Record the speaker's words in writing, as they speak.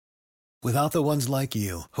Without the ones like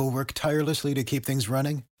you, who work tirelessly to keep things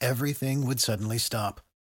running, everything would suddenly stop.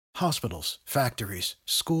 Hospitals, factories,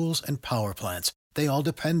 schools, and power plants, they all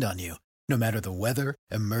depend on you. No matter the weather,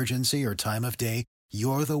 emergency, or time of day,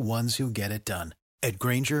 you're the ones who get it done. At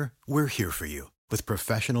Grainger, we're here for you with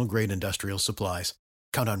professional-grade industrial supplies.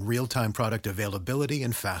 Count on real-time product availability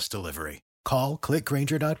and fast delivery. Call,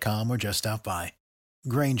 clickgrainger.com, or just stop by.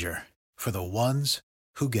 Grainger, for the ones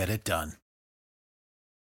who get it done.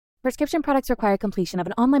 Prescription products require completion of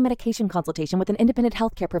an online medication consultation with an independent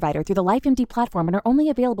healthcare provider through the LifeMD platform and are only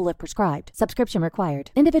available if prescribed. Subscription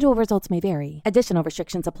required. Individual results may vary. Additional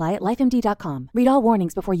restrictions apply at lifemd.com. Read all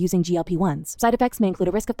warnings before using GLP-1s. Side effects may include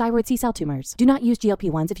a risk of thyroid C-cell tumors. Do not use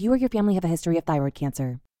GLP-1s if you or your family have a history of thyroid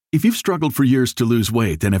cancer. If you've struggled for years to lose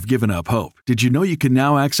weight and have given up hope, did you know you can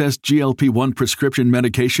now access GLP-1 prescription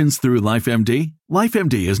medications through LifeMD?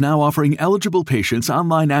 LifeMD is now offering eligible patients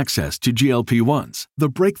online access to GLP-1s, the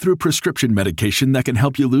breakthrough prescription medication that can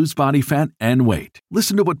help you lose body fat and weight.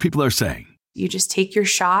 Listen to what people are saying. You just take your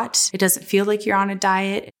shot. It doesn't feel like you're on a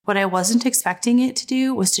diet. What I wasn't expecting it to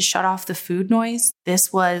do was to shut off the food noise.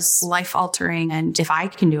 This was life-altering, and if I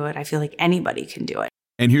can do it, I feel like anybody can do it.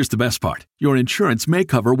 And here's the best part. Your insurance may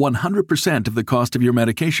cover 100% of the cost of your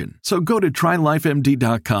medication. So go to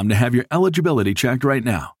TryLifeMD.com to have your eligibility checked right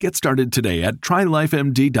now. Get started today at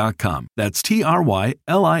TryLifeMD.com. That's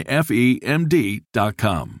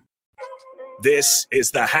TryLifeMD.com. This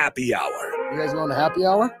is the Happy Hour. You guys going to happy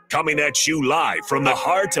hour? Coming at you live from the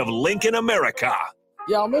heart of Lincoln, America.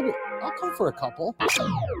 Yeah, I'll come for a couple.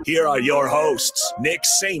 Here are your hosts, Nick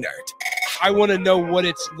Sainert. I want to know what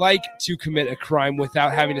it's like to commit a crime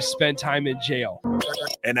without having to spend time in jail.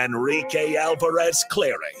 And Enrique Alvarez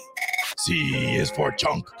Clary. C is for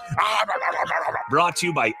chunk. Brought to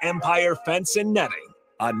you by Empire Fence and Netting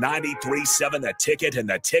on 93.7 The Ticket and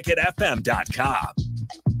theticketfm.com.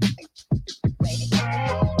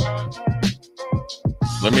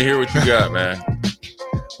 Let me hear what you got, man.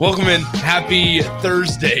 Welcome in. Happy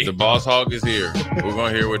Thursday. The boss hog is here. We're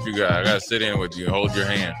going to hear what you got. I got to sit in with you and hold your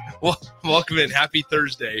hand. Well, welcome in. Happy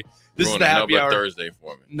Thursday. This is the Happy Hour. Thursday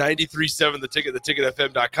for me. 93.7 The Ticket,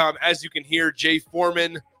 theticketfm.com. As you can hear, Jay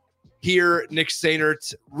Foreman here, Nick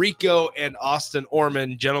Sainert, Rico, and Austin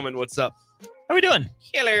Orman. Gentlemen, what's up? How we doing?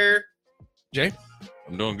 Hello. Jay?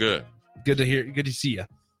 I'm doing good. Good to hear. Good to see you.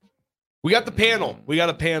 We got the panel. We got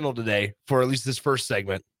a panel today for at least this first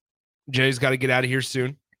segment. Jay's got to get out of here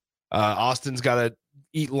soon. Austin's got to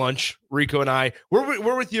eat lunch. Rico and I,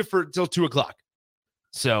 we're with you till 2:00.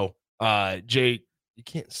 So, Jay, you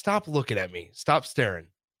can't stop looking at me. Stop staring,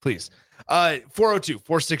 please.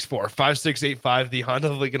 402-464-5685, the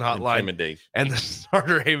Honda of Lincoln hotline, and the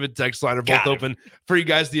Starter Heyman text line are both open for you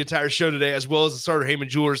guys the entire show today, as well as the Starter Heyman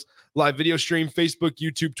Jewelers live video stream, Facebook,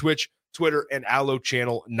 YouTube, Twitch, Twitter, and Allo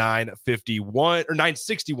channel 961,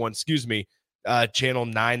 channel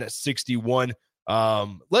 961.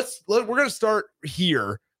 We're going to start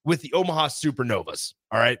here with the Omaha Supernovas.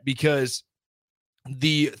 All right. Because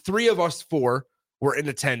the three of us four were in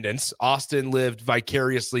attendance. Austin lived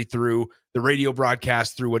vicariously through the radio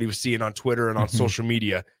broadcast, through what he was seeing on Twitter and on social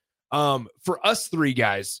media. For us three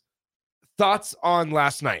guys, thoughts on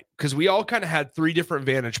last night? Because we all kind of had three different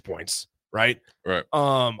vantage points. Right.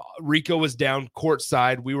 Rico was down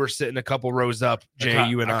courtside. We were sitting a couple rows up. Jay,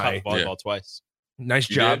 you and I caught the volleyball twice. Nice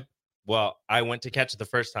job. Did? Well, I went to catch it the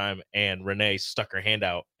first time, and Renee stuck her hand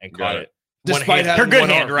out and caught it. Despite her good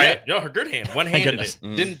hand, arm, right? Yeah. No, her good hand. One handed it.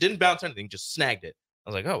 Didn't bounce or anything. Just snagged it. I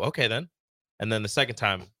was like, oh, okay then. And then the second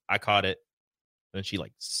time I caught it, and she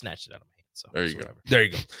like snatched it out of my hand. So there you go. There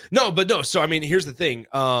you go. No. So I mean, here's the thing.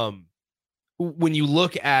 When you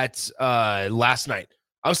look at last night,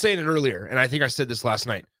 I was saying it earlier, and I think I said this last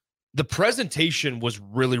night. The presentation was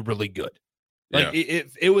really, really good. Like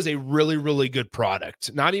it was a really, really good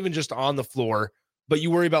product. Not even just on the floor, but you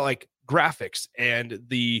worry about like graphics and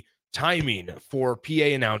the timing for PA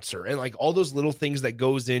announcer and like all those little things that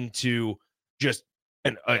goes into just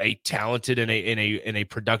a talented and a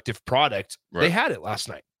productive product. Right. They had it last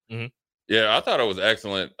night. Mm-hmm. Yeah, I thought it was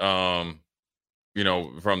excellent. From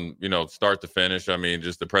start to finish. I mean,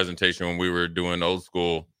 just the presentation when we were doing old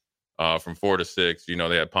school from 4 to 6. They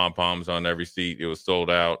had pom-poms on every seat. It was sold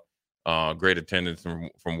out. Great attendance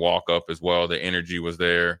from walk up as well. The energy was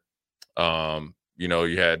there.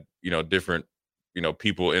 You had different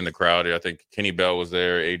people in the crowd. I think Kenny Bell was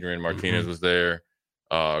there. Adrian Martinez was there.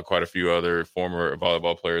 Quite a few other former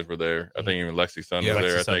volleyball players were there. I think even Lexi Sun was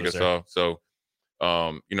there. I think I saw. So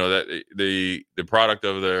that the product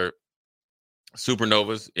of their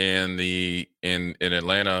Supernovas in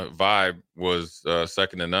Atlanta vibe was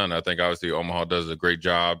second to none. I think obviously Omaha does a great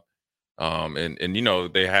job And you know,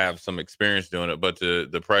 they have some experience doing it, but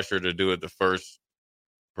the pressure to do it the first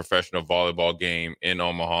professional volleyball game in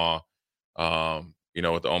Omaha, you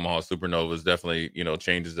know, with the Omaha Supernovas definitely, you know,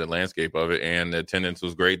 changes the landscape of it. And the attendance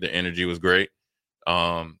was great. The energy was great.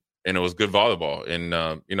 And it was good volleyball.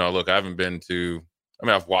 And, you know, look, I haven't been to, I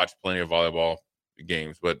mean, I've watched plenty of volleyball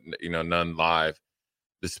games, but, you know, none live.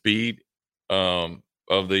 The speed of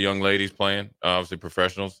the young ladies playing, obviously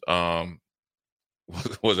professionals,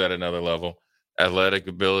 was at another level. Athletic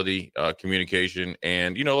ability, communication,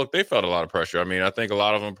 and, you know, look, they felt a lot of pressure. I mean, I think a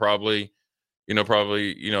lot of them probably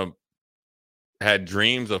had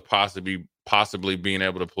dreams of possibly being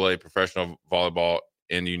able to play professional volleyball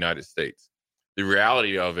in the United States. The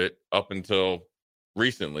reality of it, up until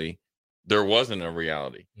recently, there wasn't a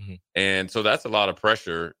reality. Mm-hmm. And so that's a lot of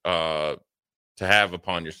pressure to have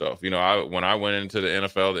upon yourself. You know, when I went into the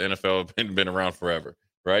NFL had been around forever,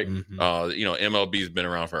 right? Mm-hmm. You know, MLB's been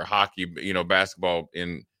around for hockey, you know, basketball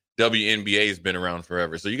in WNBA has been around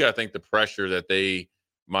forever. So you got to think the pressure that they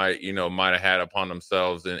might have had upon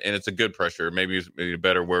themselves, and it's a good pressure. Maybe a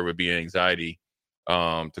better word would be anxiety,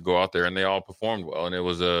 to go out there, and they all performed well. And it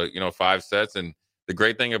was 5 sets. And the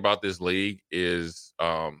great thing about this league is,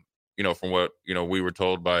 you know, from what, you know, we were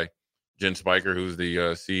told by Jen Spiker, who's the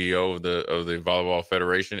CEO of the Volleyball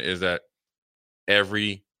Federation, is that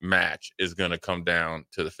every match is going to come down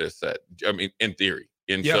to the 5th set. I mean, in theory.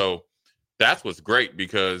 And so that's what's great,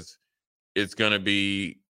 because it's going to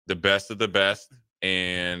be the best of the best,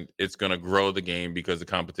 and it's going to grow the game because the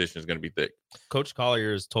competition is going to be thick. Coach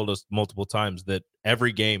Collier has told us multiple times that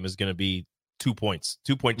every game is going to be 2 points,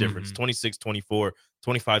 2-point difference, 26-24,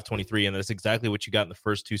 25-23. And that's exactly what you got in the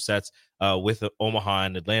first 2 sets with Omaha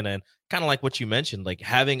and Atlanta. And kind of like what you mentioned, like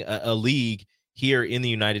having a league here in the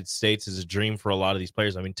United States is a dream for a lot of these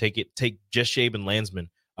players. I mean, take Jess Shaban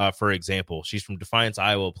Landsman, for example. She's from Defiance,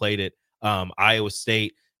 Iowa, played at Iowa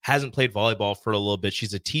State, hasn't played volleyball for a little bit.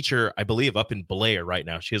 She's a teacher, I believe, up in Blair right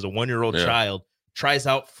now. She has a 1-year-old child, tries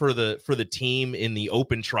out for the team in the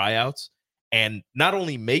open tryouts, and not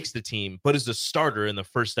only makes the team, but is a starter in the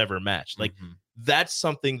first ever match. Like, that's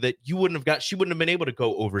something that you wouldn't have got. She wouldn't have been able to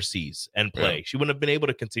go overseas and play. Yeah. She wouldn't have been able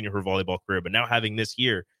to continue her volleyball career. But now having this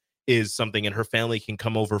here is something, and her family can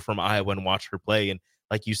come over from Iowa and watch her play. And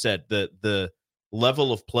like you said, the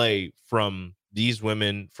level of play from these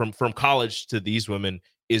women, from college to these women,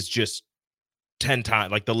 is just 10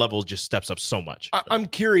 times, like the level just steps up so much. I'm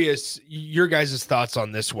curious your guys' thoughts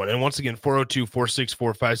on this one. And once again,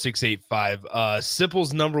 402-464-5685.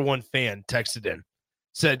 Sipple's #1 fan texted in,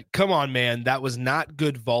 said, "Come on, man, that was not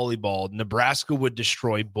good volleyball. Nebraska would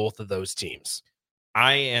destroy both of those teams."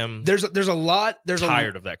 I am there's a lot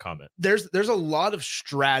tired of that comment. There's a lot of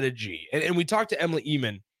strategy. And we talked to Emily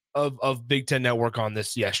Eman of Big Ten Network on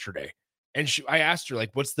this yesterday. And I asked her,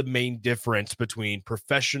 like, what's the main difference between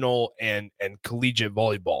professional and collegiate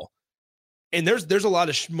volleyball? And there's a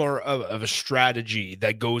lot more of a strategy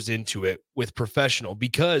that goes into it with professional,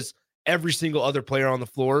 because every single other player on the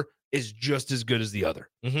floor is just as good as the other,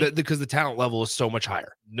 because the talent level is so much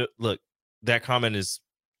higher. No, look, that comment is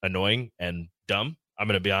annoying and dumb. I'm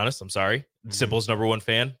going to be honest. I'm sorry. Sipple's #1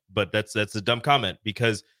 fan, but that's a dumb comment,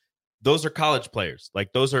 because those are college players.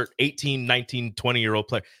 Like, those are 18, 19, 20-year-old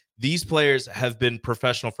players. These players have been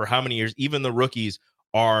professional for how many years? Even the rookies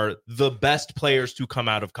are the best players to come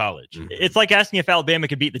out of college. It's like asking if Alabama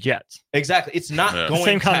could beat the Jets. Exactly. It's not going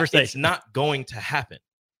Same conversation. It's not going to happen.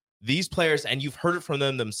 These players, and you've heard it from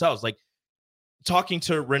them themselves, like talking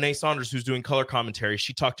to Renee Saunders, who's doing color commentary.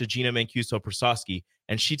 She talked to Gina Mancuso-Prososki,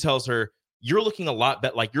 and she tells her, "You're looking a lot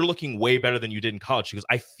better. Like, you're looking way better than you did in college." She goes,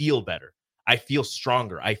 "I feel better. I feel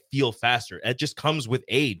stronger. I feel faster." It just comes with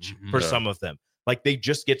age for some of them. Like, they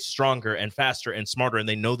just get stronger and faster and smarter, and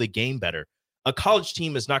they know the game better. A college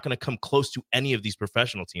team is not going to come close to any of these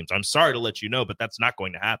professional teams. I'm sorry to let you know, but that's not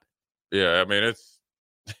going to happen. Yeah, I mean, it's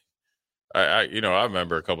I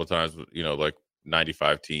remember a couple of times, like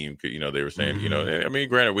 95 team, they were saying, I mean,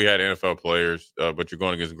 granted, we had NFL players, but you're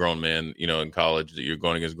going against grown men, in college, you're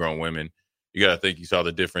going against grown women. You got to think you saw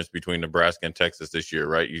the difference between Nebraska and Texas this year,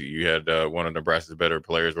 right? You had one of Nebraska's better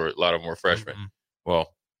players, where a lot of them were freshmen.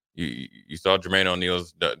 Well, you saw Jermaine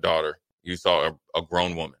O'Neal's daughter. You saw a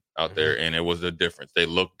grown woman out there, and it was a difference. They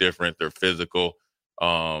look different. They're physical,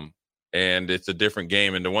 and it's a different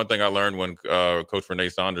game. And the one thing I learned when Coach Renee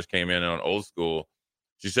Saunders came in on Old School,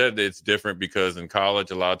 she said that it's different because in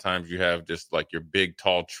college, a lot of times you have just like your big,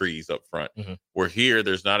 tall trees up front. Where here,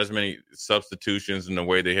 there's not as many substitutions in the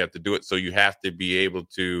way they have to do it. So you have to be able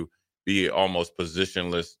to be almost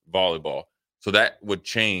positionless volleyball. So that would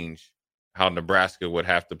change how Nebraska would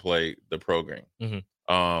have to play the program.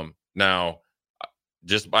 Now,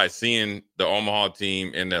 just by seeing the Omaha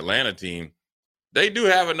team and the Atlanta team, they do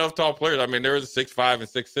have enough tall players. I mean, there was a 6'5" and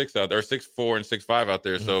 6'6" out there, 6'4" and 6'5" out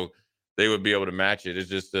there, so they would be able to match it. It's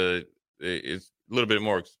just it's a little bit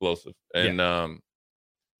more explosive, and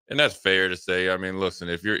that's fair to say. I mean, listen,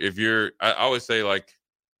 if you're, I always say, like,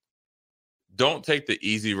 don't take the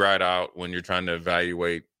easy ride out when you're trying to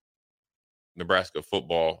evaluate Nebraska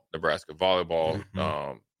football, Nebraska volleyball,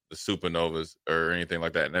 the Supernovas, or anything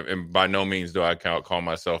like that. And by no means do I call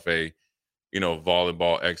myself a,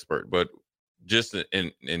 volleyball expert, but just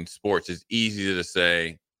in sports, it's easy to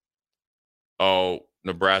say, oh,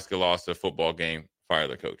 Nebraska lost a football game, fire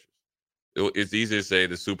the coaches. It's easy to say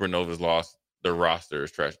the Supernovas lost, their roster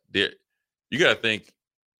is trash. You got to think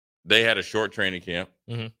they had a short training camp,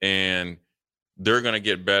 and they're going to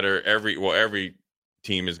get better. Every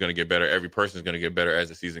team is going to get better. Every person is going to get better as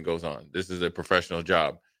the season goes on. This is a professional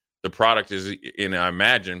job. The product is, and I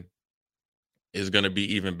imagine, is going to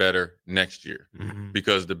be even better next year,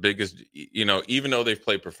 because the biggest, even though they've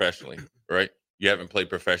played professionally, right? You haven't played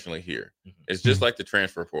professionally here. It's just like the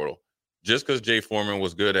transfer portal. Just because Jay Foreman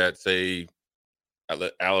was good at, say,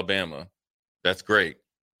 Alabama, that's great.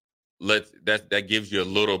 That gives you a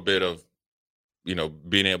little bit of,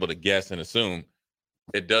 being able to guess and assume.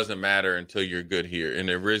 It doesn't matter until you're good here. And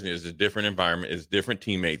originally, it's a different environment, it's different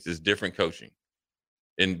teammates, it's different coaching,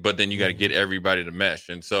 but then you got to get everybody to mesh.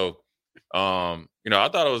 And so, I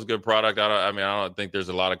thought it was a good product. I don't think there's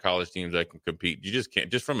a lot of college teams that can compete. You just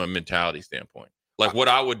can't, just from a mentality standpoint. Like what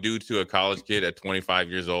I would do to a college kid at 25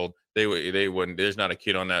 years old, they wouldn't. There's not a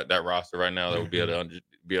kid on that roster right now that would be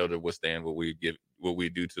able to withstand what we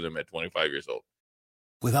do to them at 25 years old.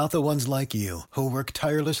 Without the ones like you, who work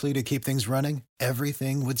tirelessly to keep things running,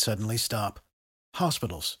 everything would suddenly stop.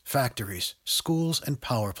 Hospitals, factories, schools, and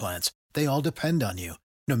power plants, they all depend on you.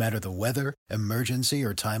 No matter the weather, emergency,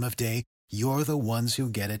 or time of day, you're the ones who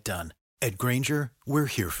get it done. At Grainger, we're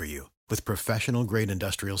here for you with professional-grade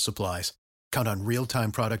industrial supplies. Count on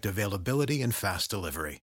real-time product availability and fast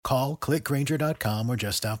delivery. Call, clickgrainger.com, or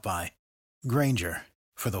just stop by. Grainger,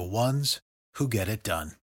 for the ones who get it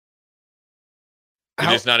done.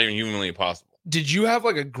 It's not even humanly possible. Did you have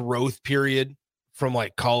like a growth period from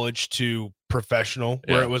like college to professional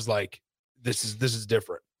where it was like, this is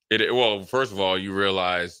different? Well, first of all, you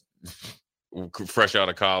realize fresh out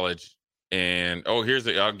of college, and I'll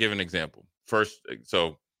give an example. First,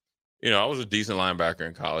 so, I was a decent linebacker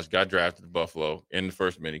in college, got drafted to Buffalo in the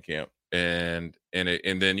first minicamp, and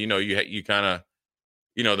then, you kind of,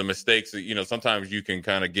 the mistakes, sometimes you can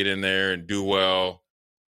kind of get in there and do well.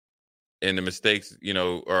 And the mistakes,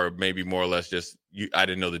 are maybe more or less just I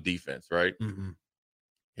didn't know the defense, right?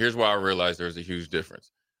 Here's why I realized there was a huge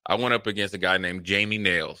difference. I went up against a guy named Jamie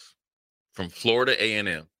Nails from Florida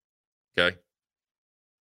A&M. Okay,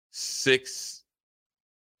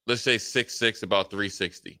 let's say 6'6", about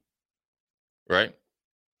 360. Right?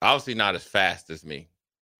 Obviously not as fast as me.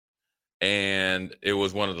 And it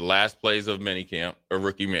was one of the last plays of minicamp, or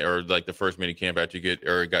rookie, or like the first minicamp after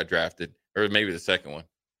you got drafted, or maybe the second one.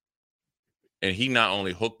 And he not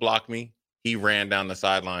only hook blocked me, he ran down the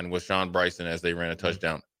sideline with Sean Bryson as they ran a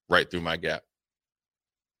touchdown right through my gap.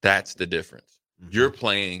 That's the difference. You're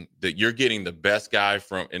getting the best guy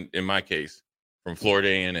from, in my case, from Florida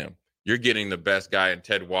A&M. You're getting the best guy in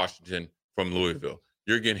Ted Washington from Louisville.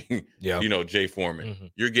 You're getting, Jay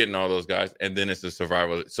Foreman. You're getting all those guys. And then it's a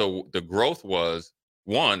survival. So the growth was,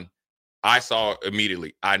 one, I saw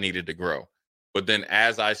immediately I needed to grow. But then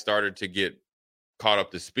as I started to get caught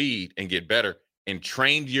up to speed and get better and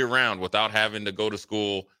trained year round without having to go to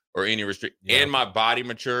school or any and my body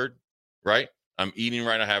matured, right? I'm eating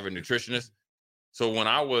right. I have a nutritionist. So when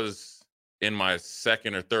I was in my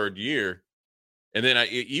second or third year, and then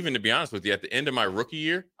even to be honest with you, at the end of my rookie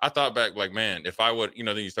year, I thought back like, man, if I would,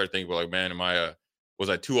 then you start thinking about like, man, was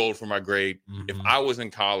I too old for my grade? If I was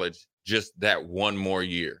in college just that one more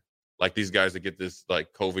year, like these guys that get this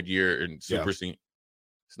like COVID year and super senior,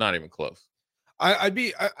 it's not even close.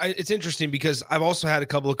 It's interesting because I've also had a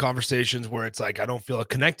couple of conversations where it's like, I don't feel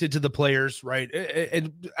connected to the players, right?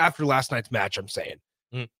 And after last night's match, I'm saying,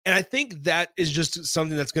 and I think that is just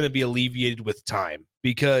something that's going to be alleviated with time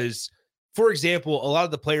because, for example, a lot of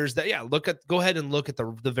the players that, go ahead and look at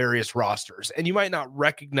the various rosters and you might not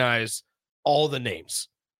recognize all the names,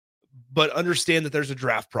 but understand that there's a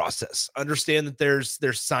draft process, understand that there's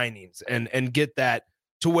signings and get that.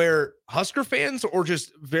 To where Husker fans or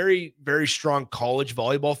just very, very strong college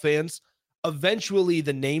volleyball fans, eventually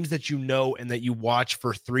the names that you know and that you watch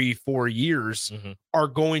for 3-4 years are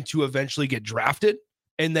going to eventually get drafted.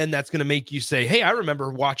 And then that's going to make you say, hey, I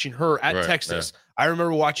remember watching her at Texas. Yeah. I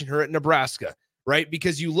remember watching her at Nebraska. right?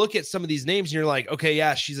 Because you look at some of these names and you're like, okay,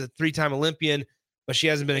 yeah, she's a 3-time Olympian, but she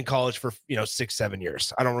hasn't been in college for 6-7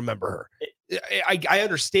 years. I don't remember her. I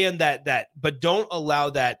understand that, but don't allow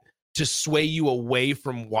that to sway you away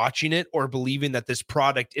from watching it or believing that this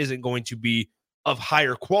product isn't going to be of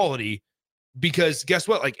higher quality. Because guess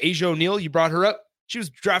what? Like Asia O'Neal, you brought her up. She was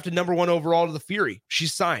drafted number 1 overall to the Fury.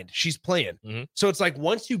 She's signed. She's playing. Mm-hmm. So it's like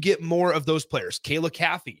once you get more of those players, Kayla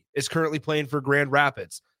Caffey is currently playing for Grand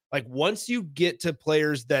Rapids. Like once you get to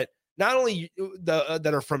players that not only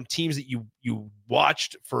that are from teams that you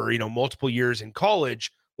watched for multiple years in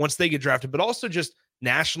college, once they get drafted, but also just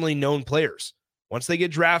nationally known players. Once they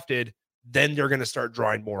get drafted, then they're going to start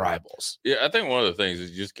drawing more eyeballs. Yeah, I think one of the things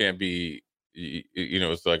is you just can't be,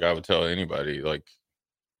 it's like I would tell anybody, like,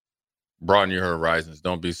 broaden your horizons.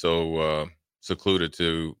 Don't be so secluded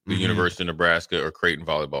to the University of Nebraska or Creighton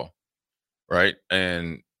volleyball, right?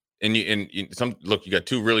 And you got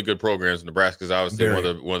 2 really good programs. Nebraska's obviously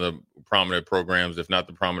one of the prominent programs, if not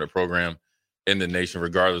the prominent program in the nation,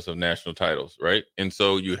 regardless of national titles, right? And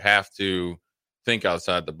so you have to think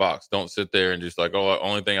outside the box. Don't sit there and just like, oh, the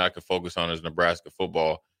only thing I could focus on is Nebraska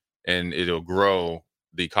football, and it'll grow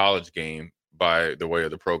the college game by the way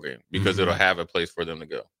of the program because it'll have a place for them to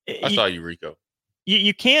go. I saw you, Rico.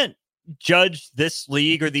 You can't judge this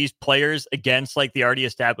league or these players against like the already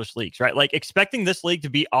established leagues, right? Like expecting this league to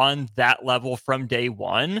be on that level from day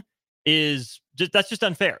one that's just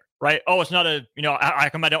unfair, right? Oh, it's not how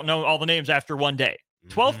come I don't know all the names after one day?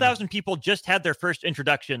 12,000 people just had their first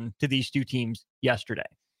introduction to these 2 teams yesterday,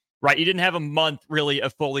 right? You didn't have a month really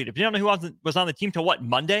of full lead-up. You don't know who was on the team till what,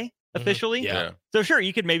 Monday officially? Yeah. So sure,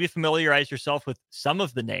 you could maybe familiarize yourself with some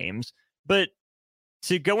of the names, but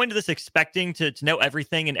to go into this expecting to know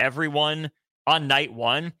everything and everyone on night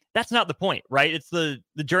one, that's not the point, right? It's the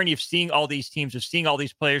journey of seeing all these teams, of seeing all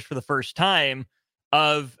these players for the first time,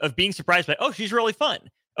 of being surprised by, oh, she's really fun.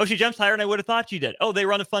 Oh, she jumps higher than I would have thought she did. Oh, they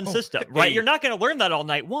run a fun system, right? Hey, you're not going to learn that all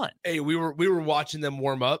night one. Hey, we were watching them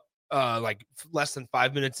warm up, like less than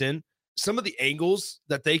 5 minutes in. Some of the angles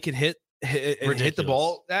that they can hit the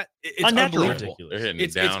ball, it's unbelievable. They're hitting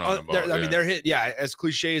down on the ball. I mean, they're hit. Yeah, as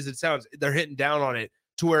cliche as it sounds, they're hitting down on it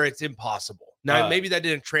to where it's impossible. Now, maybe that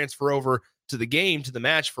didn't transfer over to the game, to the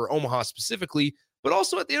match for Omaha specifically, but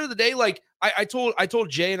also at the end of the day, like I told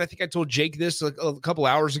Jay, and I think I told Jake this a couple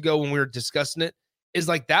hours ago when we were discussing it, is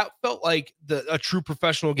like that felt like a true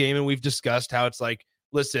professional game. And we've discussed how it's like,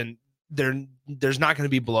 listen, there's not going to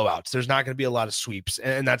be blowouts. There's not going to be a lot of sweeps.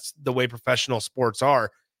 And that's the way professional sports are.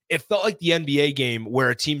 It felt like the NBA game where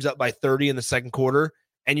a team's up by 30 in the second quarter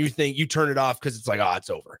and you think you turn it off because it's like, oh, it's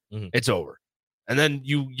over. Mm-hmm. It's over. And then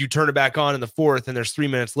you turn it back on in the fourth and there's 3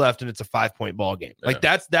 minutes left and it's a 5-point ball game. Yeah. Like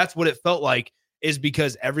that's what it felt like, is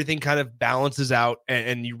because everything kind of balances out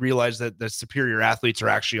and you realize that the superior athletes are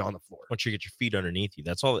actually on the floor. Once you get your feet underneath you,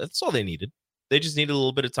 that's all they needed. They just needed a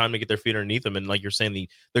little bit of time to get their feet underneath them. And like you're saying,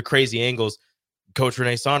 the crazy angles, Coach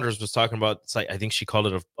Renee Saunders was talking about, it's like, I think she called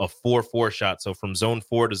it a 4-4 shot. So from zone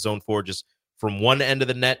 4 to zone 4, just from one end of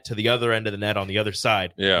the net to the other end of the net on the other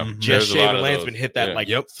side. Yeah. Jess Shaven Landsman hit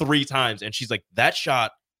that 3 times. And she's like, that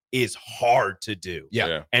shot is hard to do.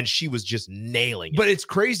 Yeah. And she was just nailing it. But it's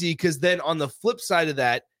crazy because then on the flip side of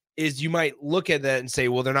that is you might look at that and say,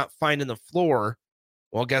 well, they're not finding the floor.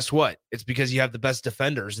 Well, guess what? It's because you have the best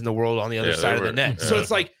defenders in the world on the other side of the net. Yeah. So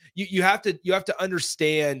it's like you have to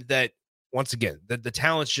understand that, once again, the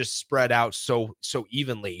talent's just spread out so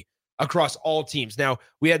evenly across all teams. Now,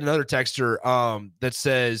 we had another texter that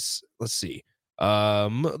says, let's see.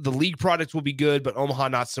 The league product will be good, but Omaha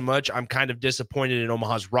not so much. I'm kind of disappointed in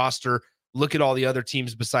Omaha's roster. Look at all the other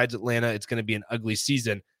teams besides Atlanta. It's going to be an ugly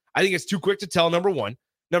season. I think it's too quick to tell, number one.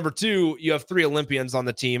 Number two, you have 3 Olympians on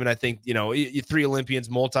the team, and I think, 3 Olympians,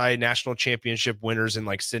 multi-national championship winners in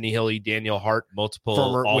like Sydney Hilly, Danielle Hart, multiple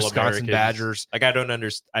former Wisconsin Badgers. Like I don't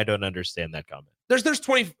understand that comment. There's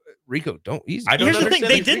 20. Rico, don't easy. Here's the thing: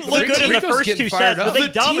 they didn't look good in the first 2 sets, but they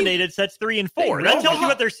dominated sets 3 and 4. That tells you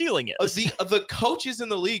what their ceiling is. The coaches in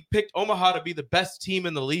the league picked Omaha to be the best team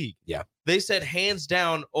in the league. Yeah, they said hands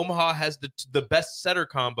down, Omaha has the best setter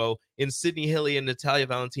combo in Sydney Hilly and Natalia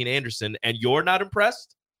Valentina Anderson, and you're not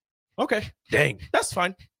impressed? Okay, dang, that's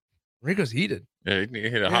fine. Rico's heated. Yeah, you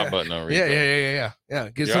hit a hot button on Rico. Yeah.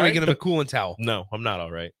 Get somebody get him a cooling towel. No, I'm not all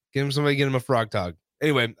right. Get him a frog tog.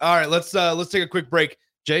 Anyway, all right, let's take a quick break.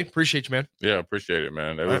 Jay, appreciate you, man. Yeah, appreciate it,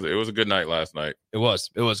 man. It was a good night last night. It was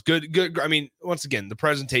good. I mean, once again, the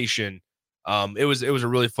presentation, it was a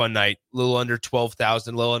really fun night. A little under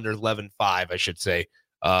 12,000, a little under 11,500, I should say.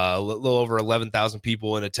 A little over 11,000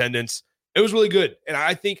 people in attendance. It was really good, and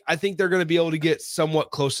I think they're going to be able to get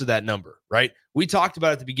somewhat close to that number, right? We talked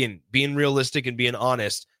about at the beginning, being realistic and being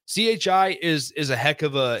honest. CHI is a heck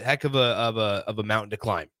of a mountain to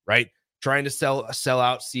climb, right? Trying to sell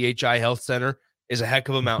out CHI Health Center is a heck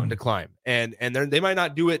of a mountain to climb, and they might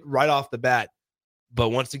not do it right off the bat, but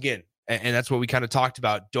once again, and that's what we kind of talked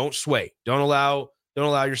about. Don't sway. Don't allow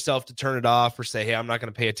yourself to turn it off or say, hey, I'm not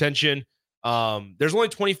going to pay attention. There's only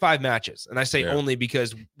 25 matches, and I say only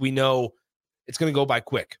because we know it's going to go by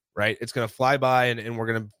quick, right? It's going to fly by, and we're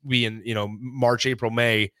going to be in March, April,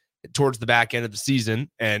 May towards the back end of the season,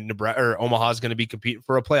 and Omaha is going to be competing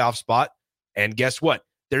for a playoff spot. And guess what?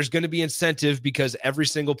 There's going to be incentive because every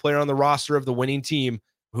single player on the roster of the winning team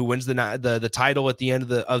who wins the title at the end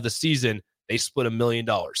of the season, they split $1 million,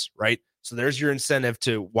 right? So there's your incentive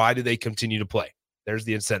to why do they continue to play? There's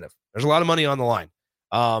the incentive. There's a lot of money on the line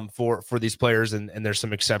for these players, and there's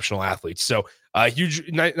some exceptional athletes. So huge,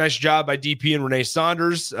 nice job by DP and Renee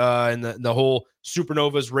Saunders and the whole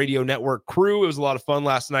Supernovas radio network crew. It was a lot of fun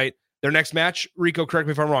last night. Their next match, Rico, correct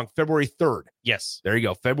me if I'm wrong, February 3rd. Yes. There you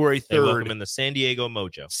go. February 3rd. They welcome in the San Diego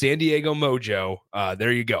Mojo.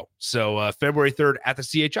 There you go. So February 3rd at the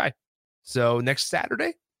CHI. So next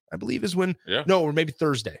Saturday, I believe, is when. Yeah. No, or maybe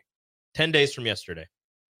Thursday. 10 days from yesterday.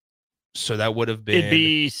 So that would have been. It'd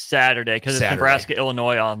be Saturday because it's Nebraska,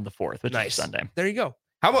 Illinois on the 4th, which is Sunday. There you go.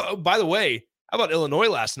 How about, by the way, Illinois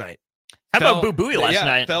last night? How about Boo Booey last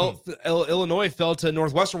night? Illinois fell to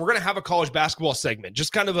Northwestern. We're going to have a college basketball segment,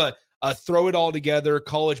 just kind of a throw it all together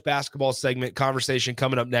college basketball segment conversation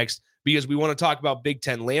coming up next, because we want to talk about Big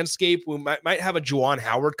Ten landscape. We might have a Juwan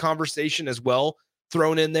Howard conversation as well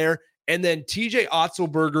thrown in there. And then TJ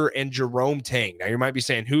Otzelberger and Jerome Tang. Now, you might be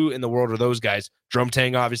saying, who in the world are those guys? Jerome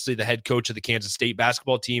Tang, obviously the head coach of the Kansas State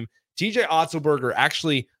basketball team. TJ Otzelberger,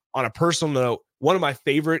 actually, on a personal note, one of my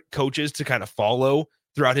favorite coaches to kind of follow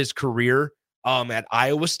throughout his career at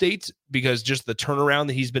Iowa State, because just the turnaround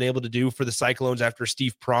that he's been able to do for the Cyclones after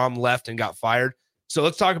Steve Prohm left and got fired. So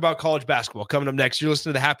let's talk about college basketball coming up next. You're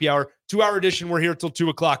listening to the Happy Hour 2-hour edition. We're here till 2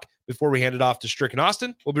 o'clock before we hand it off to Strick and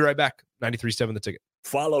Austin. We'll be right back. 93.7 The Ticket.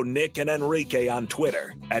 Follow Nick and Enrique on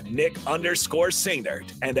Twitter at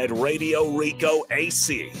Nick_Sainert and at Radio Rico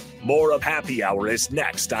AC. More of Happy Hour is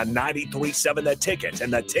next on 93.7 The Ticket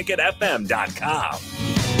and theticketfm.com.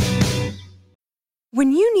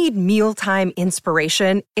 When you need mealtime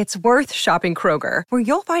inspiration, it's worth shopping Kroger, where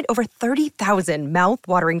you'll find over 30,000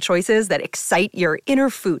 mouth-watering choices that excite your inner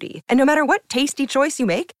foodie. And no matter what tasty choice you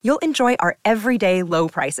make, you'll enjoy our everyday low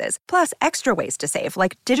prices, plus extra ways to save,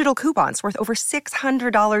 like digital coupons worth over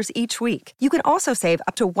 $600 each week. You can also save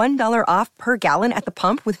up to $1 off per gallon at the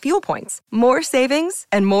pump with fuel points. More savings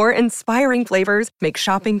and more inspiring flavors make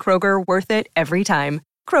shopping Kroger worth it every time.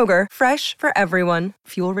 Kroger, fresh for everyone.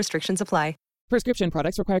 Fuel restrictions apply. Prescription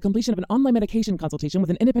products require completion of an online medication consultation with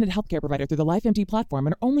an independent healthcare provider through the LifeMD platform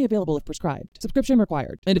and are only available if prescribed. Subscription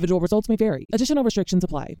required. Individual results may vary. Additional restrictions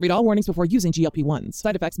apply. Read all warnings before using GLP-1s.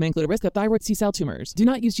 Side effects may include a risk of thyroid C-cell tumors. Do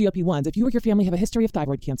not use GLP-1s if you or your family have a history of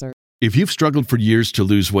thyroid cancer. If you've struggled for years to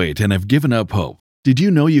lose weight and have given up hope, did you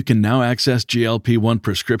know you can now access GLP-1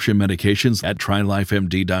 prescription medications at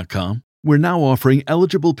TryLifeMD.com? We're now offering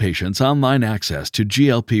eligible patients online access to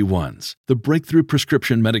GLP-1s, the breakthrough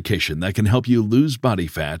prescription medication that can help you lose body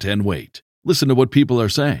fat and weight. Listen to what people are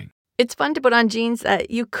saying. It's fun to put on jeans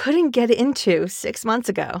that you couldn't get into 6 months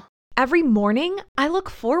ago. Every morning, I look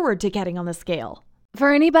forward to getting on the scale.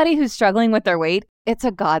 For anybody who's struggling with their weight, it's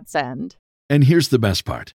a godsend. And here's the best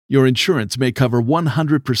part. Your insurance may cover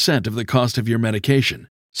 100% of the cost of your medication.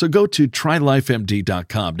 So go to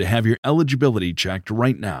TryLifeMD.com to have your eligibility checked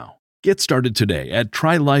right now. Get started today at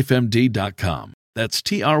TryLifeMD.com. That's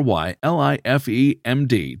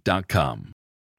TryLifeMD.com.